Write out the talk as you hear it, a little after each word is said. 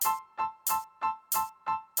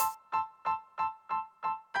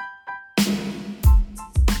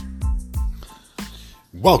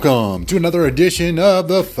Welcome to another edition of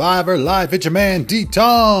the Fiverr Life. It's your man,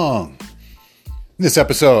 D-Tong. In this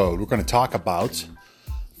episode, we're going to talk about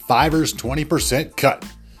Fiverr's 20% cut.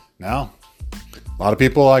 Now, a lot of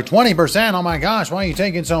people are like, 20%? Oh my gosh, why are you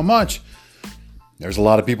taking so much? There's a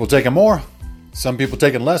lot of people taking more. Some people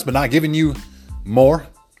taking less, but not giving you more.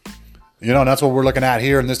 You know, and that's what we're looking at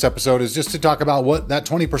here in this episode, is just to talk about what that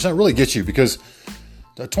 20% really gets you, because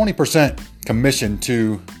the 20% commission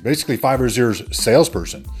to basically Fiverr's your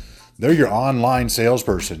salesperson. They're your online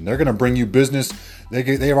salesperson. They're going to bring you business. They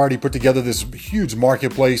have already put together this huge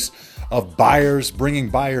marketplace of buyers, bringing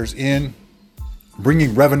buyers in,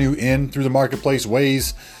 bringing revenue in through the marketplace,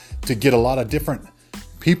 ways to get a lot of different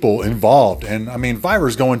people involved. And I mean,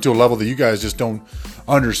 Fiverr's going to a level that you guys just don't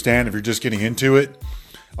understand if you're just getting into it.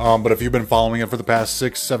 But if you've been following it for the past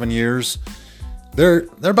 6-7 years, they're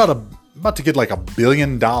about to get like $1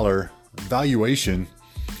 billion valuation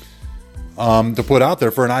to put out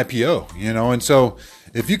there for an IPO, you know. And so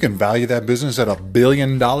if you can value that business at $1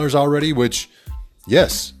 billion already, which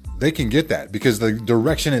yes, they can get that because the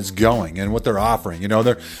direction it's going and what they're offering, you know,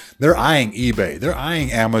 they're eyeing eBay, they're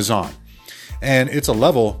eyeing Amazon, and it's a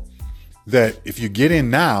level that if you get in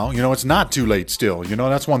now, you know, it's not too late still. You know,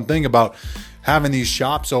 that's one thing about having these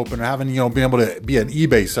shops open, having, you know, being able to be an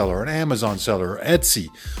eBay seller, an Amazon seller, or Etsy,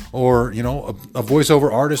 or, you know, a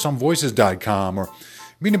voiceover artist on voices.com, or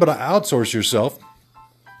being able to outsource yourself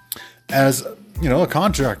as, you know, a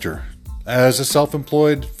contractor, as a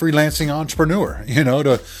self-employed freelancing entrepreneur, you know,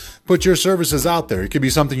 to put your services out there. It could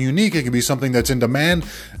be something unique. It could be something that's in demand,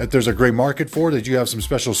 that there's a great market for, that you have some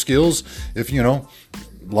special skills. If, you know,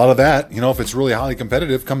 a lot of that, you know, if it's really highly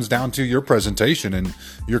competitive, comes down to your presentation and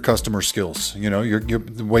your customer skills, you know,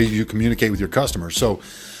 the way you communicate with your customers. So,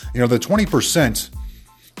 you know, the 20%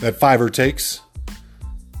 that Fiverr takes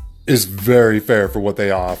is very fair for what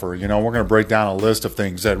they offer. You know, we're going to break down a list of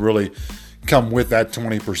things that really come with that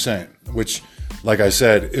 20%, which, like I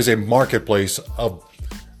said, is a marketplace of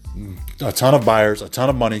a ton of buyers, a ton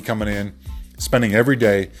of money coming in, spending every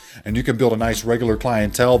day, and you can build a nice regular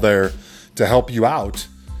clientele there to help you out.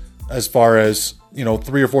 As far as, you know,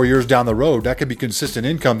 3 or 4 years down the road, that could be consistent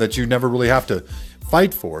income that you never really have to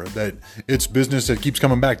fight for, that it's business that keeps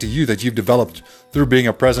coming back to you, that you've developed through being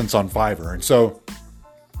a presence on Fiverr. And so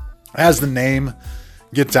as the name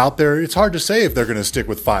gets out there, it's hard to say if they're going to stick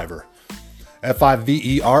with Fiverr.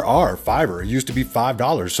 Fiverr, Fiverr. It used to be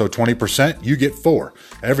 $5. So 20%, you get $4.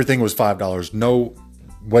 Everything was $5. No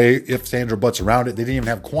way ifs, ands, or buts around it. They didn't even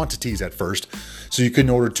have quantities at first. So you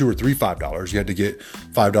couldn't order 2 or 3 $5. You had to get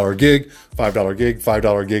 $5 gig, $5 gig,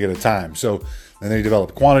 $5 gig at a time. So then they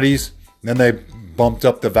developed quantities. Then they bumped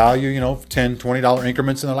up the value, you know, $10, $20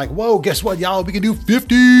 increments. And they're like, whoa, guess what, y'all? We can do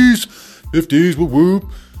 50s, whoop,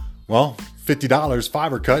 whoop. Well, $50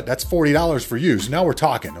 Fiverr cut, that's $40 for you. So now we're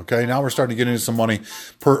talking, okay? Now we're starting to get into some money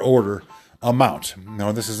per order amount.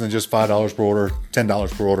 No, this isn't just $5 per order,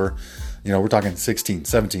 $10 per order. You know, we're talking $16,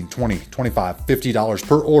 $17, $20, $25, $50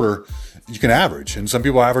 per order you can average. And some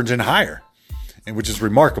people average in higher, and which is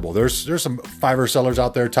remarkable. There's some Fiverr sellers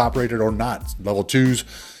out there, top rated or not, level 2s,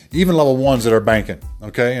 even level 1s that are banking,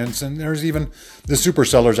 okay? And there's even the super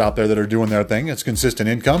sellers out there that are doing their thing. It's consistent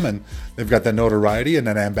income, and they've got that notoriety and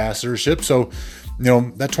that ambassadorship. So, you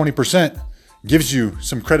know, that 20% gives you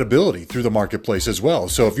some credibility through the marketplace as well.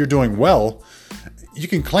 So if you're doing well, you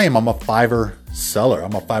can claim I'm a Fiverr seller.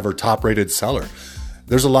 I'm a Fiverr top-rated seller.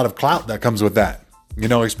 There's a lot of clout that comes with that, you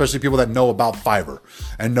know, especially people that know about Fiverr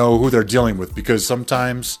and know who they're dealing with, because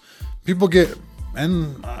sometimes people get,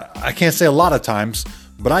 and I can't say a lot of times,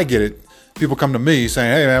 but I get it. People come to me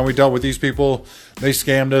saying, hey man, we dealt with these people. They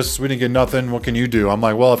scammed us. We didn't get nothing. What can you do? I'm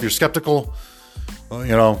like, well, if you're skeptical, well,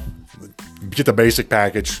 you know, get the basic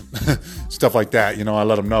package, stuff like that. You know, I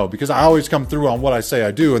let them know, because I always come through on what I say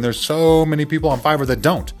I do. And there's so many people on Fiverr that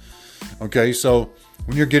don't. Okay. So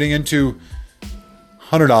when you're getting into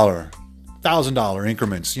 $100, $1,000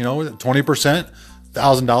 increments, you know, 20%,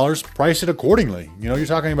 $1,000, price it accordingly. You know, you're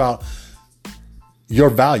talking about your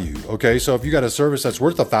value. Okay. So if you got a service that's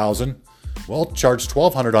worth $1,000, well, charge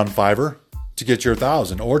 $1,200 on Fiverr to get your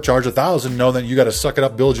 $1,000, or charge $1,000, know that you got to suck it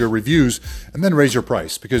up, build your reviews, and then raise your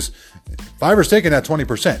price, because Fiverr's taking that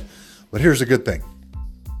 20%. But here's the good thing.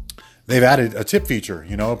 They've added a tip feature,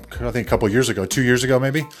 you know, I think a couple of years ago, 2 years ago,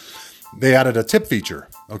 maybe, they added a tip feature.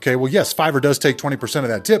 Okay. Well, yes, Fiverr does take 20% of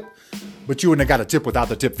that tip, but you wouldn't have got a tip without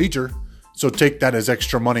the tip feature. So take that as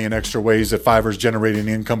extra money and extra ways that Fiverr's generating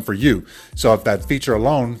income for you. So if that feature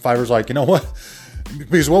alone, Fiverr's like, you know what?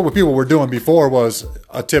 Because what people were doing before was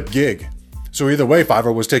a tip gig. So either way,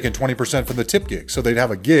 Fiverr was taking 20% from the tip gig. So they'd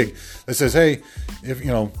have a gig that says, hey, if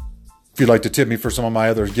you know, If you'd like to tip me for some of my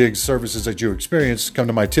other gigs, services that you experience, come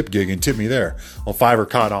to my tip gig and tip me there. Well, Fiverr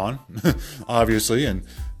caught on, obviously, and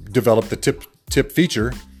developed the tip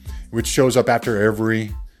feature, which shows up after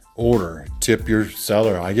every order. Tip your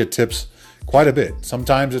seller. I get tips quite a bit.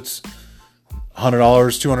 Sometimes it's $100,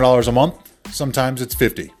 $200 a month. Sometimes it's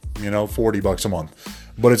 $50, $40 a month.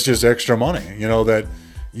 But it's just extra money, that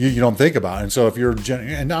you don't think about. And so if you're,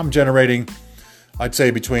 and I'm generating, I'd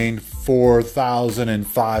say between $4,000 and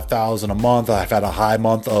 $5,000 a month. I've had a high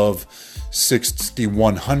month of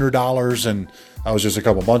 $6,100, and that was just a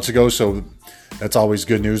couple months ago. So that's always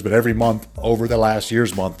good news. But every month over the last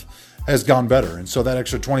year's month has gone better. And so that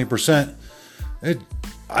extra 20%,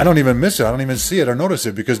 I don't even miss it. I don't even see it or notice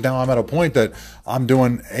it, because now I'm at a point that I'm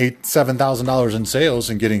doing $7,000 in sales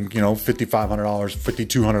and getting, $5,500,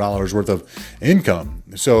 $5,200 worth of income.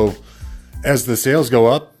 So as the sales go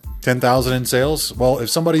up, 10,000 in sales. Well,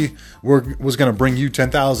 if somebody was going to bring you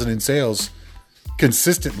 10,000 in sales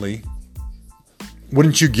consistently,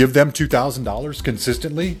 wouldn't you give them $2,000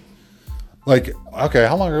 consistently? Like, okay,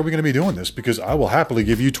 how long are we going to be doing this? Because I will happily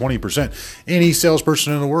give you 20%. Any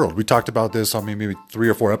salesperson in the world. We talked about this, maybe 3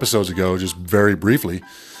 or 4 episodes ago, just very briefly.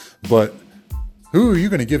 But who are you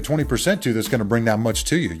going to give 20% to that's going to bring that much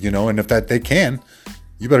to you? And if they can,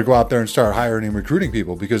 you better go out there and start hiring and recruiting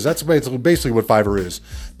people, because that's basically what Fiverr is.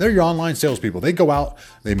 They're your online salespeople. They go out,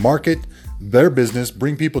 they market their business,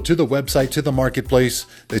 bring people to the website, to the marketplace.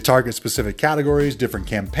 They target specific categories, different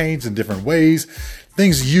campaigns in different ways.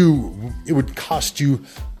 Things it would cost you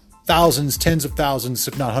thousands, tens of thousands,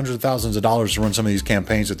 if not hundreds of thousands of dollars to run some of these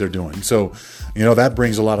campaigns that they're doing. So, that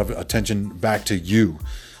brings a lot of attention back to you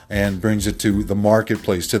and brings it to the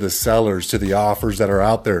marketplace, to the sellers, to the offers that are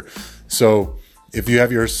out there. So if you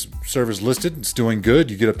have your service listed, it's doing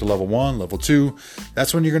good, you get up to level 1, level 2,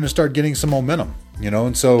 that's when you're going to start getting some momentum,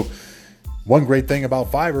 And so one great thing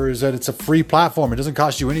about Fiverr is that it's a free platform. It doesn't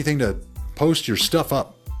cost you anything to post your stuff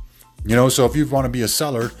up. So if you want to be a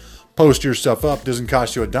seller, post your stuff up, doesn't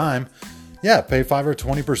cost you a dime. Yeah, pay Fiverr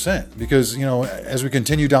 20%, because, as we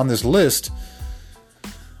continue down this list,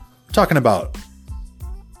 we're talking about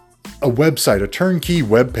a website, a turnkey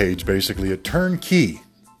web page, basically a turnkey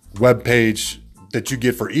web page that you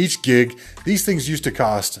get for each gig. These things used to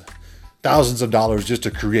cost thousands of dollars just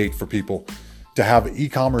to create for people, to have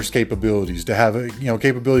e-commerce capabilities, to have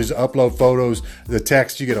capabilities to upload photos, the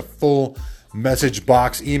text. You get a full message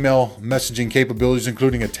box, email messaging capabilities,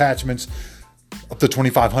 including attachments, up to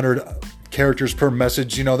 2,500 characters per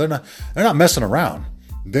message. They're not messing around.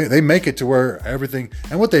 They make it to where everything,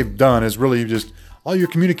 and what they've done is really just all your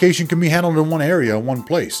communication can be handled in one area, one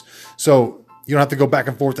place. So you don't have to go back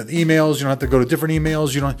and forth with emails. You don't have to go to different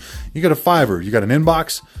emails. You got a Fiverr. You got an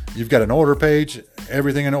inbox. You've got an order page.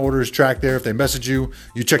 Everything in the order is tracked there. If they message you,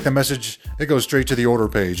 you check the message. It goes straight to the order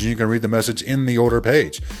page, and you can read the message in the order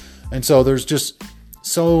page. And so there's just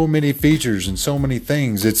so many features and so many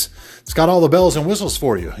things. It's got all the bells and whistles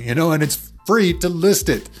for you, and it's free to list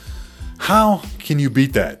it. How can you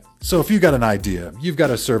beat that? So if you've got an idea, you've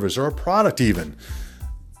got a service or a product even,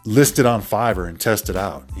 list it on Fiverr and test it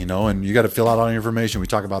out, and you got to fill out all your information. We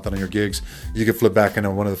talk about that on your gigs. You can flip back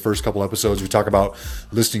into one of the first couple episodes. We talk about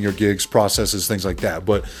listing your gigs, processes, things like that.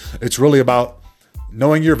 But it's really about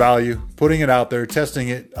knowing your value, putting it out there, testing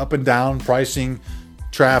it up and down, pricing,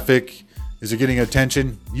 traffic. Is it getting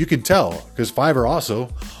attention? You can tell, because Fiverr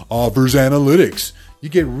also offers analytics. You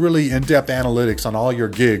get really in-depth analytics on all your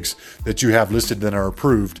gigs that you have listed that are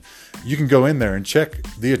approved. You can go in there and check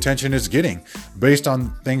the attention it's getting based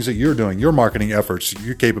on things that you're doing, your marketing efforts,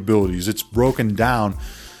 your capabilities. It's broken down,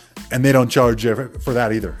 and they don't charge you for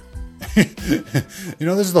that either. This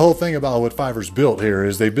is the whole thing about what Fiverr's built here,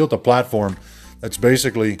 is they built a platform that's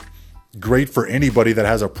basically great for anybody that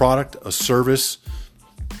has a product, a service,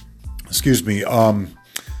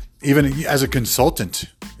 even as a consultant.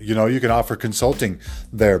 You can offer consulting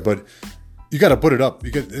there, but you got to put it up.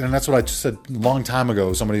 And that's what I just said a long time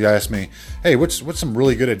ago. Somebody asked me, hey, what's some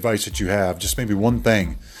really good advice that you have? Just maybe one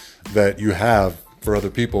thing that you have for other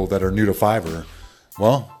people that are new to Fiverr.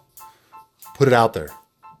 Well, put it out there.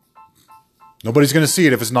 Nobody's going to see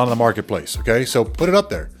it if it's not in the marketplace. Okay. So put it up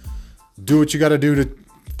there. Do what you got to do to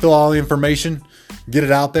fill all the information, get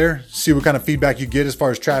it out there, see what kind of feedback you get as far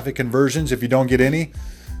as traffic conversions. If you don't get any,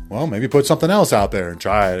 well, maybe put something else out there and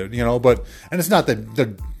try it, and it's not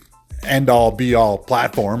the end all be all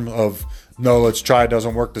platform of, no, let's try it,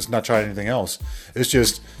 doesn't work, let's not try anything else. It's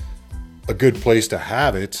just a good place to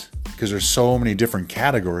have it, because there's so many different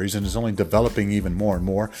categories and it's only developing even more and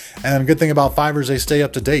more. And the good thing about Fiverr is they stay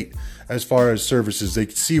up to date as far as services. They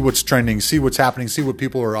see what's trending, see what's happening, see what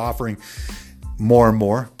people are offering more and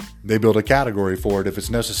more. they build a category for it if it's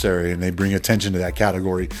necessary, and they bring attention to that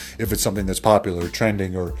category if it's something that's popular,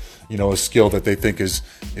 trending, or a skill that they think is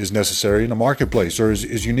necessary in a marketplace, or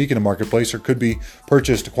is unique in a marketplace, or could be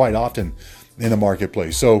purchased quite often in a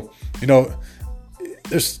marketplace. So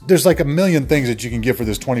there's like a million things that you can get for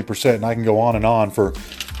this 20%, and I can go on and on for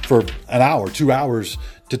an hour, 2 hours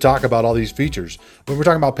to talk about all these features. But we're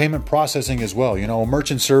talking about payment processing as well. A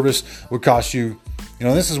merchant service would cost you,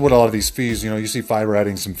 this is what a lot of these fees, you see Fiverr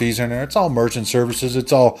adding some fees in there. It's all merchant services.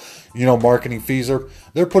 It's all, marketing fees.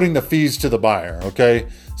 They're putting the fees to the buyer, okay?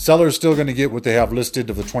 Seller's still going to get what they have listed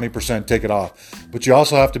of the 20%, take it off. But you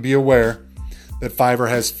also have to be aware that Fiverr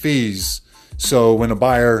has fees. So when a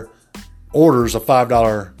buyer orders a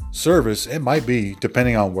 $5 service, it might be,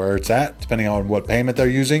 depending on where it's at, depending on what payment they're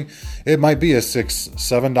using, it might be a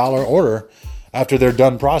 $6-7 order after they're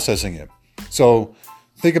done processing it. So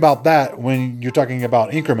think about that when you're talking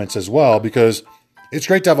about increments as well, because it's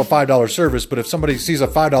great to have a $5 service, but if somebody sees a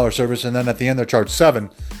 $5 service and then at the end they're charged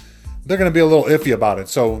 $7, they're going to be a little iffy about it.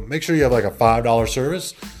 So make sure you have like a $5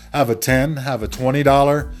 service, have a $10, have a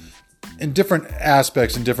 $20, in different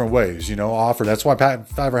aspects, in different ways, offer. That's why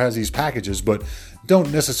Fiverr has these packages, but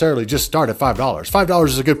don't necessarily just start at $5. $5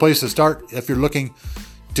 is a good place to start if you're looking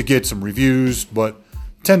to get some reviews, but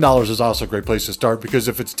 $10 is also a great place to start, because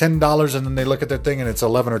if it's $10 and then they look at that thing and it's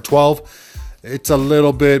 11 or 12, it's a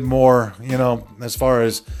little bit more, as far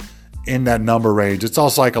as in that number range. It's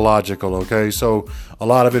all psychological, okay? So a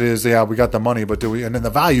lot of it is, we got the money, but do we? And then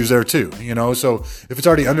the value's there too, So if it's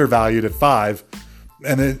already undervalued at $5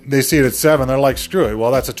 and they see it at $7, they're like, screw it.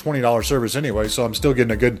 Well, that's a $20 service anyway, so I'm still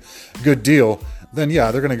getting a good deal. Then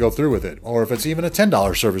yeah, they're going to go through with it. Or if it's even a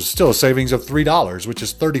 $10 service, still a savings of $3, which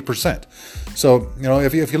is 30%. So,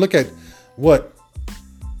 if you look at what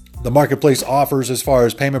the marketplace offers as far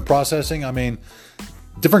as payment processing,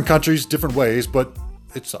 different countries, different ways, but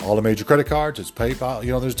it's all the major credit cards, it's PayPal,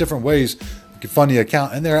 there's different ways you can fund the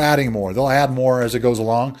account, and they're adding more. They'll add more as it goes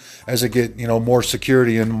along, as they get, more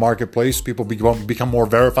security in the marketplace. People become more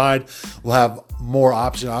verified. We'll have more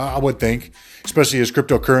options, I would think, especially as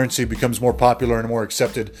cryptocurrency becomes more popular and more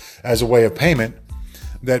accepted as a way of payment,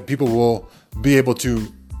 that people will be able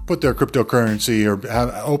to put their cryptocurrency or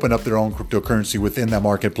open up their own cryptocurrency within that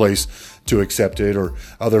marketplace to accept it, or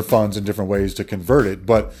other funds in different ways to convert it.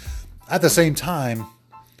 But at the same time,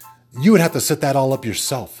 you would have to set that all up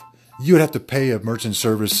yourself. You would have to pay a merchant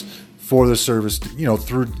service for the service,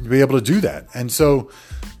 through to be able to do that. And so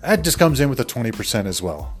that just comes in with a 20% as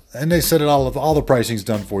well. And they set it all the pricing's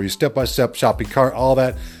done for you, step-by-step, shopping cart, all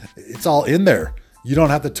that. It's all in there. You don't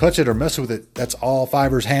have to touch it or mess with it. That's all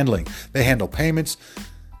Fiverr's handling. They handle payments.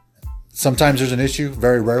 Sometimes there's an issue.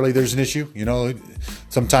 Very rarely there's an issue.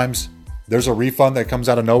 Sometimes there's a refund that comes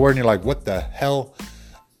out of nowhere and you're like, what the hell?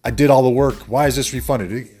 I did all the work. Why is this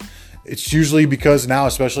refunded? It's usually because now,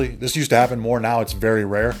 especially, this used to happen more. Now it's very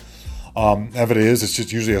rare. If it is, it's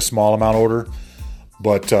just usually a small amount order.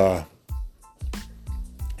 But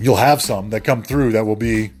you'll have some that come through that will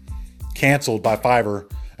be canceled by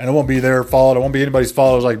Fiverr, and it won't be their fault. It won't be anybody's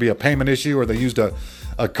fault. It was like be a payment issue, or they used a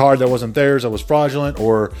card that wasn't theirs that was fraudulent,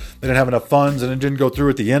 or they didn't have enough funds and it didn't go through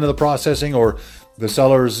at the end of the processing, or the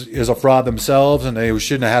sellers is a fraud themselves and they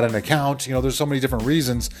shouldn't have had an account. There's so many different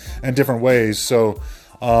reasons and different ways. So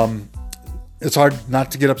it's hard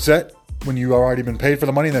not to get upset when you already been paid for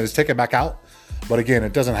the money and then it's taken back out. But again,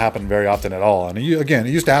 it doesn't happen very often at all. And it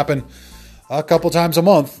used to happen a couple times a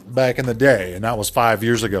month back in the day, and that was 5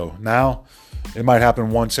 years ago. Now it might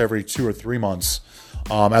happen once every 2 or 3 months,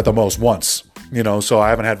 at the most once. So I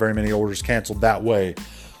haven't had very many orders canceled that way.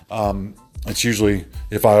 It's usually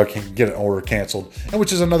if I can get an order canceled, and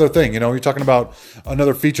which is another thing. You're talking about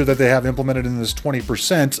another feature that they have implemented in this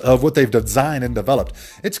 20% of what they've designed and developed.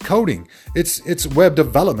 It's coding. It's web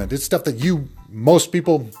development. It's stuff that most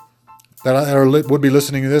people that would be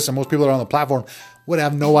listening to this, and most people that are on the platform would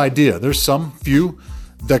have no idea. There's some few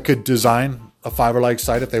that could design a Fiverr-like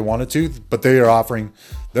site if they wanted to, but they are offering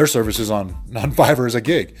their services on Fiverr as a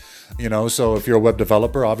gig. So if you're a web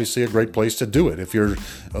developer, obviously a great place to do it. If you're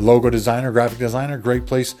a logo designer, graphic designer, great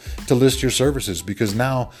place to list your services, because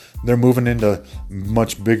now they're moving into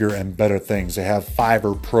much bigger and better things. They have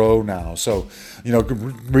Fiverr Pro now. So,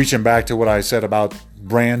 reaching back to what I said about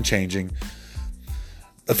brand changing,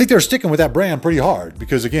 I think they're sticking with that brand pretty hard,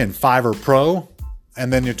 because again, Fiverr Pro,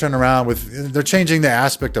 and then you turn around they're changing the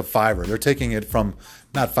aspect of Fiverr. They're taking it from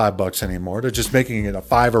not $5 anymore. They're just making it a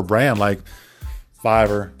Fiverr brand, like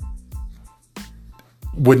Fiverr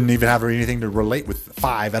wouldn't even have anything to relate with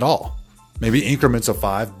 5 at all. Maybe increments of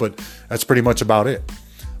 5, but that's pretty much about it.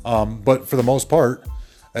 But for the most part,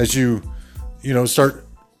 as you start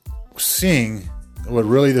seeing what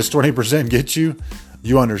really this 20% gets you,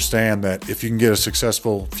 you understand that if you can get a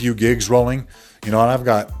successful few gigs rolling, and I've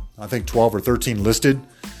got, I think 12 or 13 listed,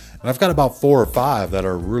 and I've got about 4 or 5 that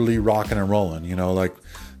are really rocking and rolling, like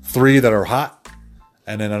 3 that are hot,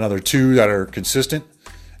 and then another 2 that are consistent,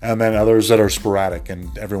 and then others that are sporadic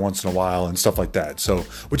and every once in a while and stuff like that. So,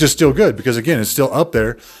 which is still good because again, it's still up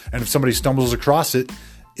there. And if somebody stumbles across it,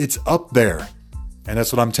 it's up there. And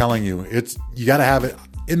that's what I'm telling you. You got to have it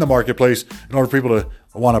in the marketplace in order for people to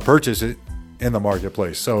want to purchase it in the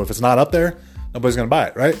marketplace. So if it's not up there, nobody's going to buy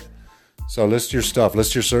it, right? So list your stuff,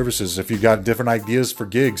 list your services. If you got different ideas for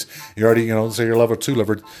gigs, you already, say you're level 2,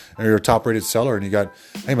 or you're a top rated seller and you got,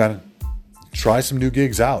 hey man, try some new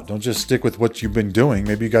gigs out. Don't just stick with what you've been doing.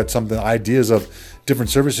 Maybe you got ideas of different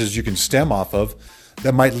services you can stem off of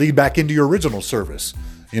that might lead back into your original service.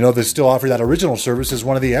 They still offer that original service as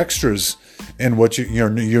one of the extras in what your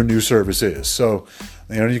new service is. So,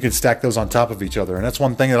 you can stack those on top of each other. And that's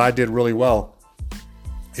one thing that I did really well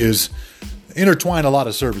is intertwine a lot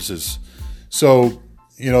of services. So,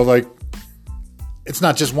 it's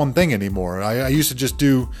not just one thing anymore. I used to just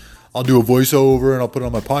I'll do a voiceover and I'll put it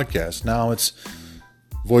on my podcast. Now it's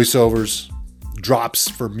voiceovers, drops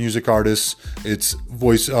for music artists. It's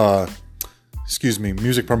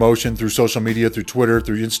music promotion through social media, through Twitter,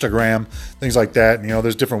 through Instagram, things like that. And,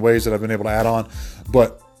 there's different ways that I've been able to add on,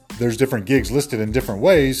 but there's different gigs listed in different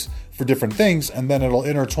ways for different things. And then it'll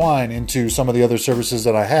intertwine into some of the other services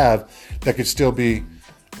that I have that could still be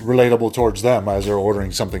relatable towards them as they're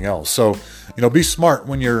ordering something else. So, be smart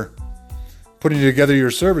when you're putting together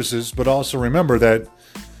your services, but also remember that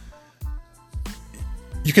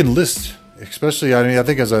you can list, especially, I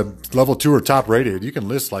think as a level 2 or top rated, you can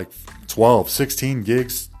list like 12, 16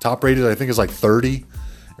 gigs. Top rated, I think, is like 30,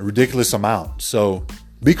 a ridiculous amount. So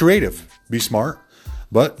be creative, be smart,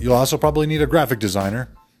 but you'll also probably need a graphic designer,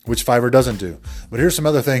 which Fiverr doesn't do. But here's some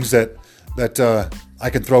other things that I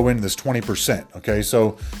can throw in this 20%. Okay,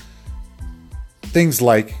 so things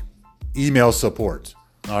like email support.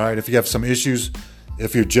 All right, if you have some issues,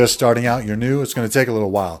 if you're just starting out, you're new, it's going to take a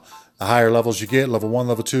little while. The higher levels you get, level 1,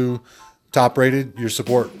 level 2, top rated, your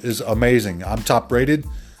support is amazing. I'm top rated.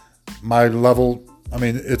 My level,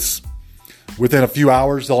 it's within a few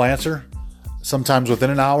hours they'll answer, sometimes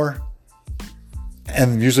within an hour,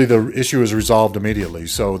 and usually the issue is resolved immediately.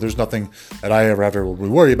 So there's nothing that I ever have to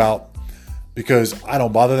worry about because I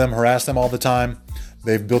don't bother them, harass them all the time.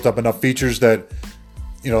 They've built up enough features that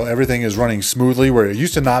everything is running smoothly where it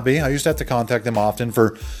used to not be. I used to have to contact them often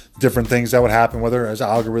for different things that would happen, whether it was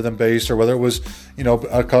algorithm based or whether it was,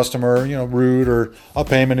 a customer, rude or a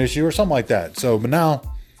payment issue or something like that. So, but now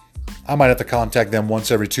I might have to contact them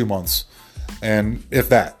once every 2 months. And if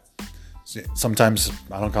that, sometimes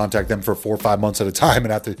I don't contact them for 4 or 5 months at a time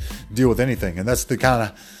and have to deal with anything. And that's the kind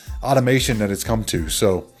of automation that it's come to.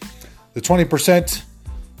 So the 20%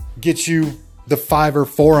 gets you the Fiverr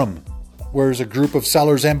forum, where there's a group of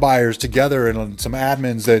sellers and buyers together and some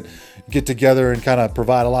admins that get together and kind of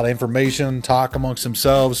provide a lot of information, talk amongst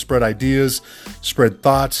themselves, spread ideas, spread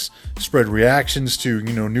thoughts, spread reactions to,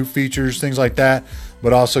 new features, things like that,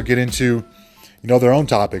 but also get into, their own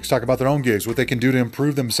topics, talk about their own gigs, what they can do to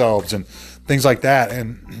improve themselves and things like that.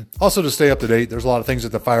 And also to stay up to date, there's a lot of things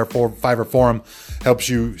that the Fiverr forum helps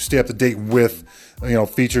you stay up to date with,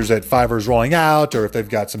 features that Fiverr is rolling out, or if they've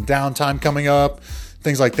got some downtime coming up,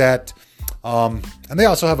 things like that. And they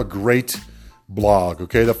also have a great blog,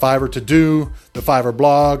 okay? The Fiverr To Do, the Fiverr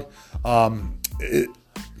blog.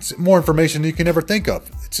 It's more information than you can ever think of.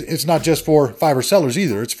 It's not just for Fiverr sellers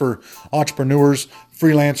either. It's for entrepreneurs,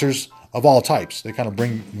 freelancers of all types. They kind of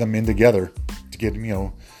bring them in together to get,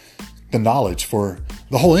 the knowledge for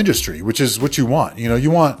the whole industry, which is what you want.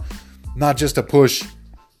 You want not just to push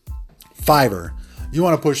Fiverr. You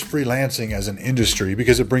want to push freelancing as an industry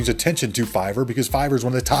because it brings attention to Fiverr, because Fiverr is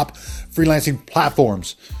one of the top freelancing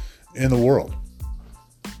platforms in the world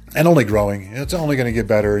and only growing. It's only going to get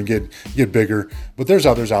better and get bigger, but there's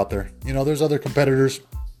others out there. There's other competitors.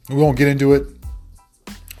 We won't get into it,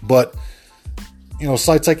 but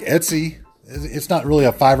sites like Etsy, it's not really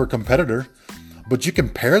a Fiverr competitor, but you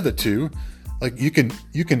compare the two. Like you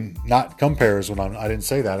can not compare is what I didn't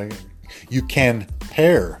say that. You can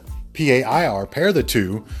pair. PAIR, pair the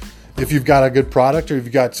two. If you've got a good product, or if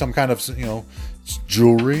you've got some kind of,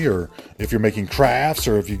 jewelry, or if you're making crafts,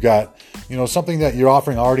 or if you've got, something that you're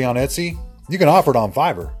offering already on Etsy, you can offer it on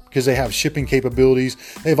Fiverr because they have shipping capabilities.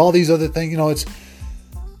 They have all these other things, it's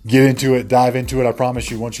get into it, dive into it. I promise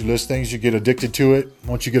you, once you list things, you get addicted to it.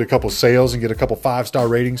 Once you get a couple sales and get a couple 5-star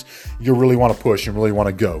ratings, you really want to push and really want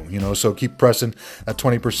to go, so keep pressing at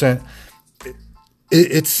 20%.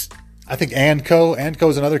 I think Andco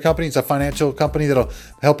is another company. It's a financial company that'll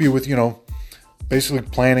help you with, basically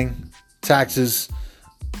planning, taxes,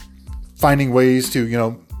 finding ways to,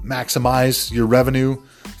 maximize your revenue.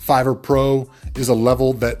 Fiverr Pro is a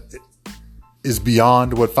level that is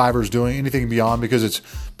beyond what Fiverr is doing, anything beyond, because it's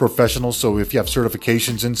professional. So if you have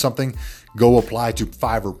certifications in something, go apply to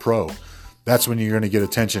Fiverr Pro. That's when you're going to get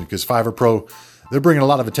attention, because Fiverr Pro, they're bringing a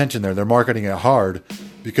lot of attention there. They're marketing it hard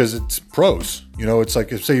because it's pros. It's like,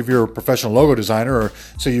 say if you're a professional logo designer, or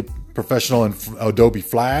say you're professional in Adobe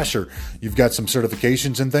Flash, or you've got some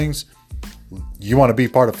certifications and things, you want to be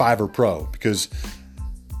part of Fiverr Pro because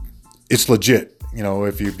it's legit.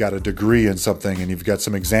 If you've got a degree in something and you've got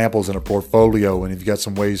some examples in a portfolio and you've got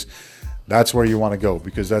some ways, that's where you want to go,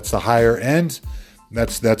 because that's the higher end.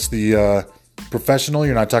 That's the professional.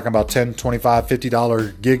 You're not talking about $10, $25,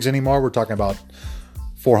 $50 gigs anymore. We're talking about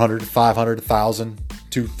 $400, $500, $1,000,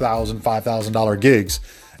 $2,000, $5,000 gigs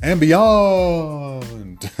and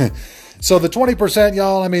beyond. So the 20%,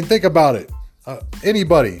 y'all, think about it.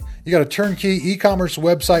 Anybody, you got a turnkey e-commerce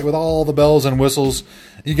website with all the bells and whistles.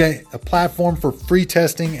 You get a platform for free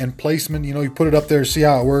testing and placement. You put it up there, see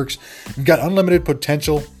how it works. You've got unlimited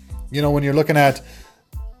potential. When you're looking at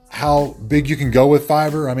how big you can go with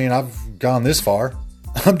Fiverr, I've gone this far.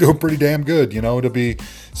 I'm doing pretty damn good, to be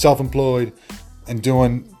self-employed and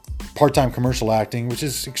doing part-time commercial acting, which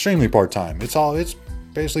is extremely part-time. It's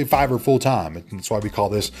basically Fiverr full-time. That's why we call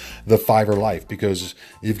this the Fiverr life, because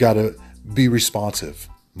you've got to be responsive.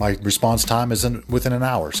 My response time isn't within an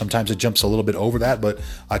hour. Sometimes it jumps a little bit over that, but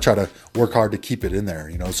I try to work hard to keep it in there.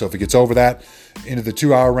 So if it gets over that into the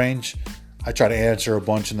 2-hour range, I try to answer a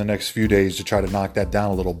bunch in the next few days to try to knock that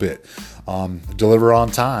down a little bit. Deliver on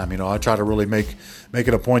time. I try to really make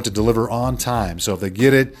it a point to deliver on time. So if they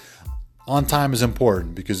get it, on time is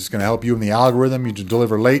important, because it's going to help you in the algorithm. You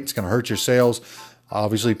deliver late, it's going to hurt your sales.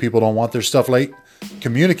 Obviously, people don't want their stuff late.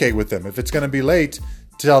 Communicate with them. If it's going to be late,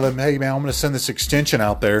 tell them, hey, man, I'm going to send this extension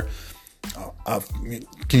out there.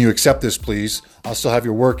 Can you accept this, please? I'll still have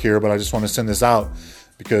your work here, but I just want to send this out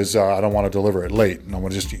because I don't want to deliver it late. And I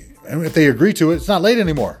want to and if they agree to it, it's not late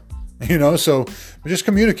anymore. So just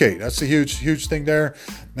communicate. That's a huge thing there.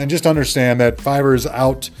 And just understand that Fiverr is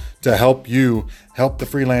out to help you, help the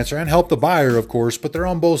freelancer, and help the buyer, of course, but they're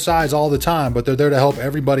on both sides all the time, but they're there to help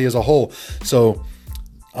everybody as a whole. So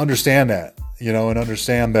understand that, and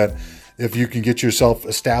understand that if you can get yourself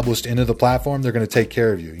established into the platform, they're going to take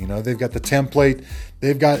care of you. They've got the template,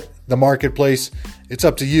 they've got the marketplace. It's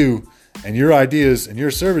up to you and your ideas and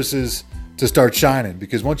your services to start shining,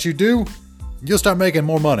 because once you do, you'll start making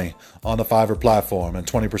more money on the Fiverr platform, and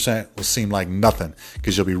 20% will seem like nothing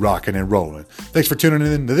because you'll be rocking and rolling. Thanks for tuning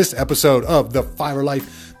in to this episode of the Fiverr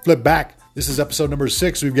Life Flip Back. This is episode number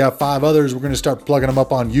 6. We've got 5 others. We're going to start plugging them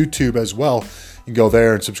up on YouTube as well. You can go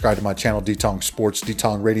there and subscribe to my channel, D-Tong Sports,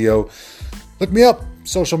 D-Tong Radio. Look me up,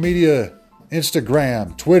 social media,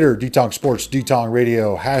 Instagram, Twitter, D-Tong Sports, D-Tong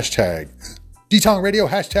Radio, hashtag D-Tong Radio,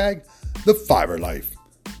 hashtag the Fiverr Life.